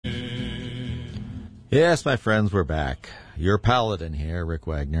Yes, my friends, we're back. Your paladin here, Rick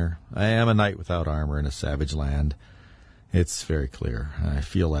Wagner. I am a knight without armor in a savage land. It's very clear. I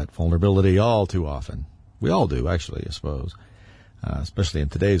feel that vulnerability all too often. We all do, actually, I suppose. Especially in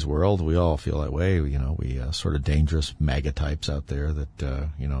today's world, we all feel that way. We sort of dangerous MAGA types out there that,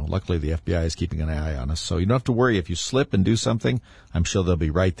 luckily the FBI is keeping an eye on us. So you don't have to worry if you slip and do something. I'm sure they'll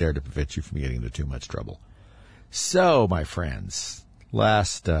be right there to prevent you from getting into too much trouble. So, my friends,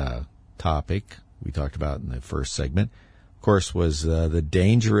 last topic we talked about in the first segment, of course, was the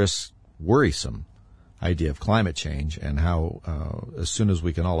dangerous, worrisome idea of climate change and how as soon as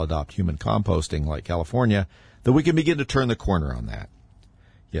we can all adopt human composting like California, that we can begin to turn the corner on that.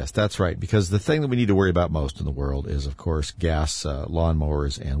 Yes, that's right, because the thing that we need to worry about most in the world is, of course, gas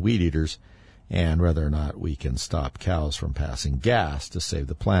lawnmowers and weed eaters, and whether or not we can stop cows from passing gas to save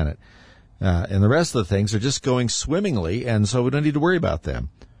the planet. And the rest of the things are just going swimmingly, and so we don't need to worry about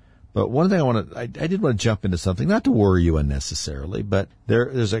them. But one thing I did want to jump into something, not to worry you unnecessarily, but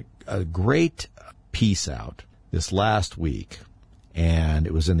there's a great piece out this last week, and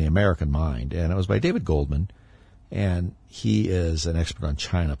it was in the American Mind, and it was by David Goldman, and he is an expert on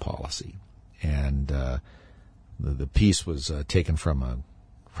China policy. And the piece was taken from a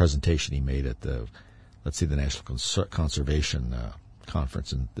presentation he made at the National Conservation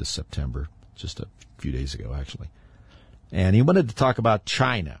Conference in this September, just a few days ago, actually. And he wanted to talk about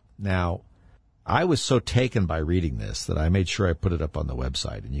China. Now, I was so taken by reading this that I made sure I put it up on the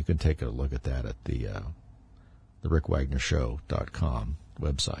website, and you can take a look at that at the rickwagnershow.com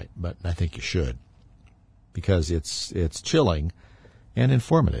website. But I think you should, because it's chilling and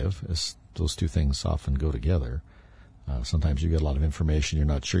informative, as those two things often go together. Sometimes you get a lot of information you're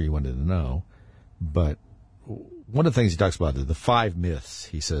not sure you wanted to know. But one of the things he talks about is the 5 myths,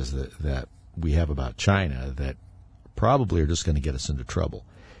 he says, that we have about China that probably are just going to get us into trouble.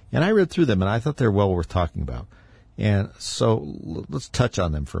 And I read through them, and I thought they're well worth talking about. And so let's touch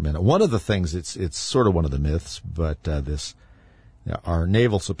on them for a minute. One of the things, it's sort of one of the myths, but our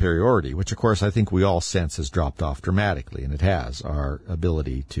naval superiority, which, of course, I think we all sense has dropped off dramatically, and it has. Our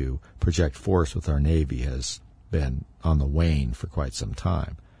ability to project force with our Navy has been on the wane for quite some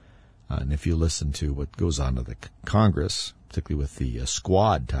time. And if you listen to what goes on in the Congress, particularly with the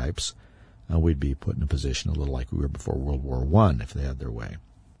squad types, we'd be put in a position a little like we were before World War I if they had their way.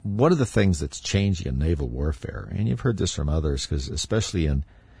 One of the things that's changing in naval warfare, and you've heard this from others, because especially in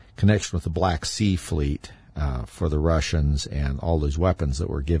connection with the Black Sea Fleet for the Russians and all those weapons that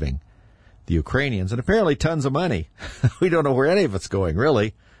we're giving the Ukrainians, and apparently tons of money. We don't know where any of it's going,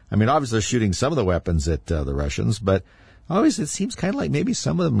 really. I mean, obviously they're shooting some of the weapons at the Russians, but always it seems kind of like maybe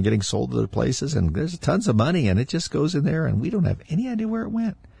some of them are getting sold to other places, and there's tons of money, and it just goes in there, and we don't have any idea where it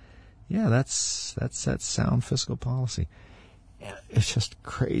went. Yeah, that's that sound fiscal policy. It's just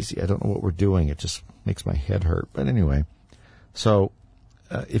crazy. I don't know what we're doing. It just makes my head hurt. But anyway, so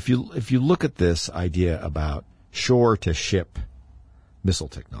if you look at this idea about shore-to-ship missile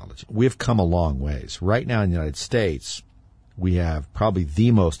technology, we've come a long ways. Right now in the United States, we have probably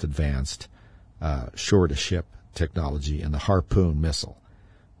the most advanced shore-to-ship technology in the Harpoon missile,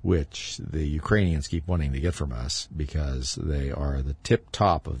 which the Ukrainians keep wanting to get from us because they are the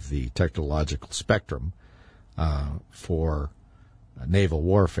tip-top of the technological spectrum for naval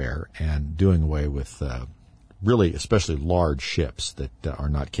warfare and doing away with really especially large ships that are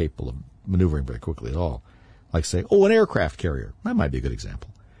not capable of maneuvering very quickly at all. Like, say, an aircraft carrier. That might be a good example.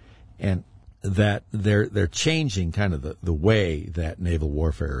 And that they're changing kind of the way that naval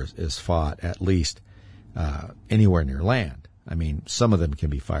warfare is fought, at least anywhere near land. I mean, some of them can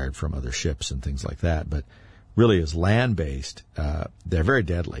be fired from other ships and things like that, but really as land-based, they're very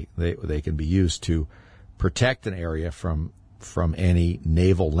deadly. They can be used to protect an area from any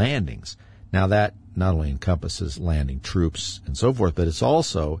naval landings. Now, that not only encompasses landing troops and so forth, but it's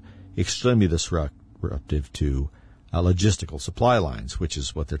also extremely disruptive to logistical supply lines, which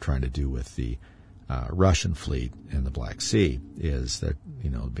is what they're trying to do with the Russian fleet in the Black Sea, is they're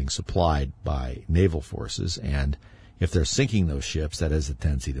being supplied by naval forces, and if they're sinking those ships, that has a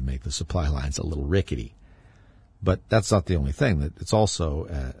tendency to make the supply lines a little rickety. But that's not the only thing. That it's also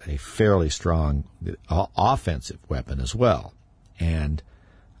a fairly strong offensive weapon as well. And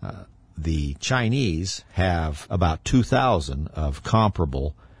the Chinese have about 2,000 of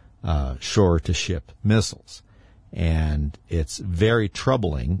comparable shore-to-ship missiles. And it's very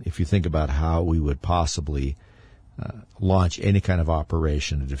troubling if you think about how we would possibly launch any kind of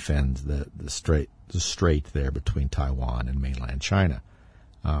operation to defend the strait there between Taiwan and mainland China.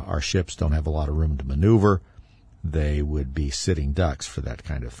 Our ships don't have a lot of room to maneuver. They would be sitting ducks for that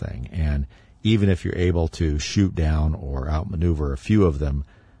kind of thing. And even if you're able to shoot down or outmaneuver a few of them,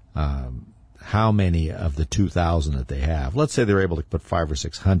 how many of the 2,000 that they have, let's say they're able to put 500 or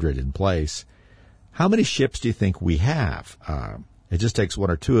 600 in place, how many ships do you think we have? It just takes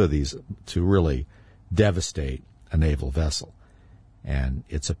one or two of these to really devastate a naval vessel. And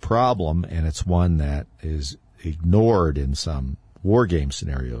it's a problem, and it's one that is ignored in some war game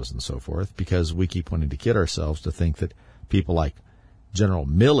scenarios and so forth, because we keep wanting to kid ourselves to think that people like General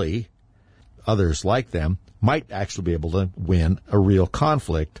Milley, others like them, might actually be able to win a real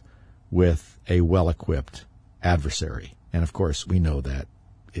conflict with a well-equipped adversary. And, of course, we know that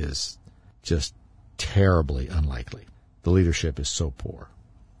is just terribly unlikely. The leadership is so poor.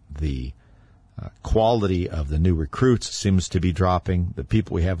 The quality of the new recruits seems to be dropping. The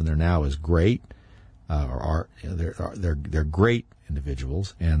people we have in there now is great. They're great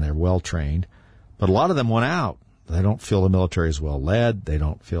individuals, and they're well trained, but a lot of them want out. They don't feel the military is well led. They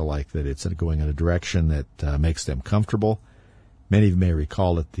don't feel like that it's going in a direction that makes them comfortable. Many of you may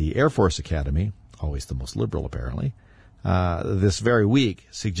recall that the Air Force Academy, always the most liberal apparently, this very week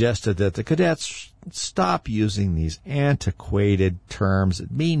suggested that the cadets stop using these antiquated terms that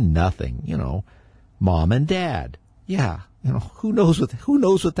mean nothing. Mom and dad. Yeah, who knows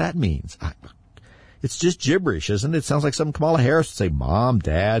what that means? It's just gibberish, isn't it? It sounds like something Kamala Harris would say, Mom,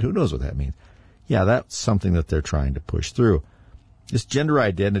 Dad, who knows what that means? Yeah, that's something that they're trying to push through. This gender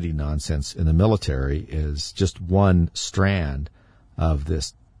identity nonsense in the military is just one strand of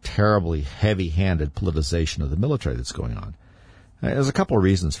this terribly heavy-handed politicization of the military that's going on. There's a couple of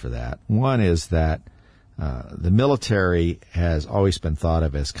reasons for that. One is that the military has always been thought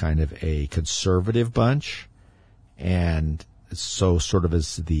of as kind of a conservative bunch, and so sort of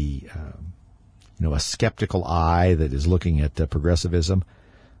as the a skeptical eye that is looking at progressivism.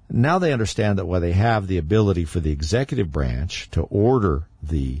 Now they understand that while they have the ability for the executive branch to order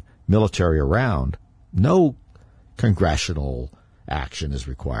the military around, no congressional action is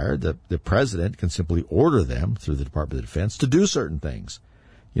required. The president can simply order them through the Department of Defense to do certain things.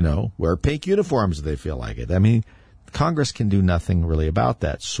 Wear pink uniforms if they feel like it. I mean, Congress can do nothing really about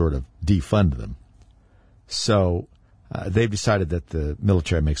that, sort of defund them. So they've decided that the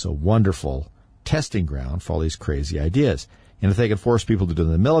military makes a wonderful testing ground for all these crazy ideas. And if they can force people to do it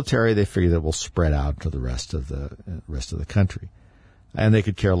in the military, they figure that it will spread out to the rest of the country. And they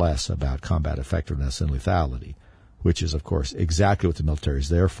could care less about combat effectiveness and lethality, which is, of course, exactly what the military is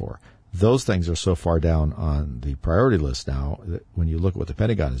there for. Those things are so far down on the priority list now that when you look at what the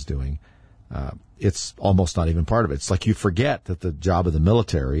Pentagon is doing, it's almost not even part of it. It's like you forget that the job of the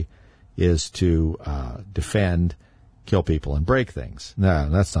military is to defend, kill people, and break things. No,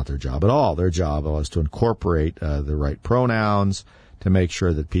 that's not their job at all. Their job is to incorporate the right pronouns, to make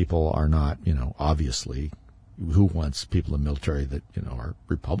sure that people are not, obviously, who wants people in the military that, are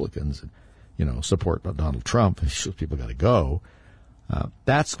Republicans and, support Donald Trump. People got to go.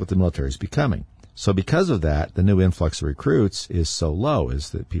 That's what the military is becoming. So because of that, the new influx of recruits is so low,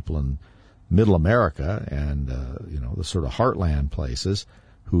 is that people in middle America and, the sort of heartland places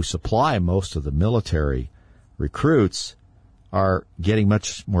who supply most of the military recruits are getting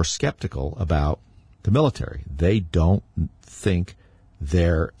much more skeptical about the military. They don't think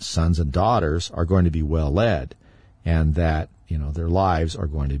their sons and daughters are going to be well led, and that their lives are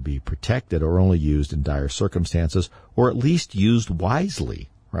going to be protected or only used in dire circumstances, or at least used wisely,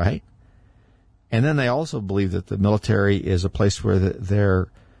 right? And then they also believe that the military is a place where their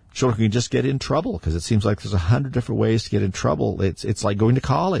children can just get in trouble, because it seems like there's 100 different ways to get in trouble. It's like going to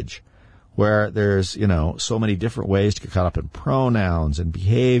college, where there's, so many different ways to get caught up in pronouns and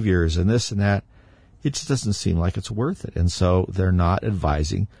behaviors and this and that. It just doesn't seem like it's worth it. And so they're not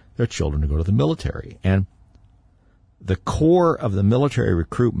advising their children to go to the military. And the core of the military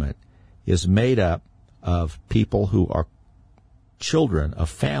recruitment is made up of people who are children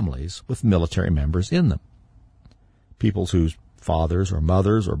of families with military members in them. People whose fathers or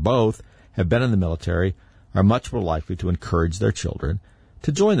mothers or both have been in the military are much more likely to encourage their children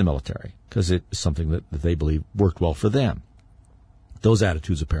to join the military, because it's something that they believe worked well for them. Those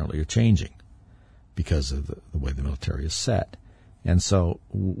attitudes apparently are changing because of the way the military is set. And so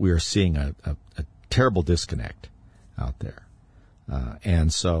we are seeing a terrible disconnect out there.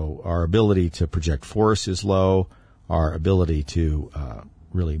 And so our ability to project force is low. Our ability to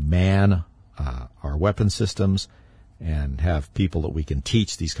really man our weapon systems and have people that we can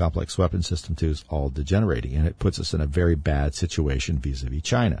teach these complex weapon systems to is all degenerating. And it puts us in a very bad situation vis-a-vis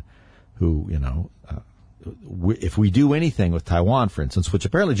China, who, if we do anything with Taiwan, for instance, which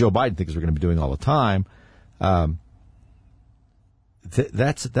apparently Joe Biden thinks we're going to be doing all the time,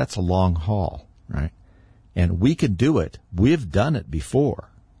 that's a long haul, right? And we can do it. We've done it before.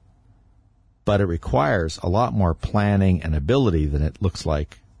 But it requires a lot more planning and ability than it looks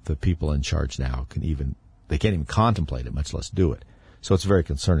like the people in charge now can't even contemplate it, much less do it. So it's very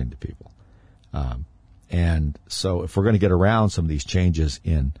concerning to people. And so if we're going to get around some of these changes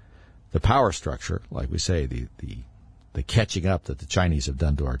in the power structure, like we say, the catching up that the Chinese have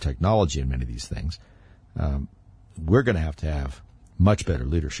done to our technology in many of these things, we're going to have much better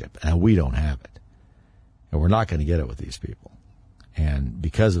leadership, and we don't have it. And we're not going to get it with these people. And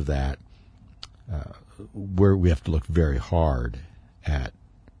because of that, we have to look very hard at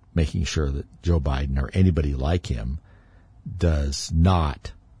making sure that Joe Biden or anybody like him does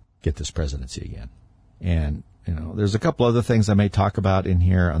not get this presidency again. And, there's a couple other things I may talk about in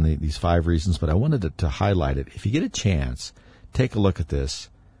here on these 5 reasons, but I wanted to highlight it. If you get a chance, take a look at this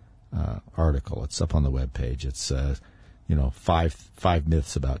article. It's up on the webpage. It's, 5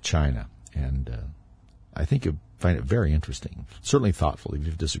 myths about China. And I think you'll find it very interesting, certainly thoughtful, if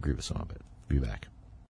you disagree with some of it. Be back.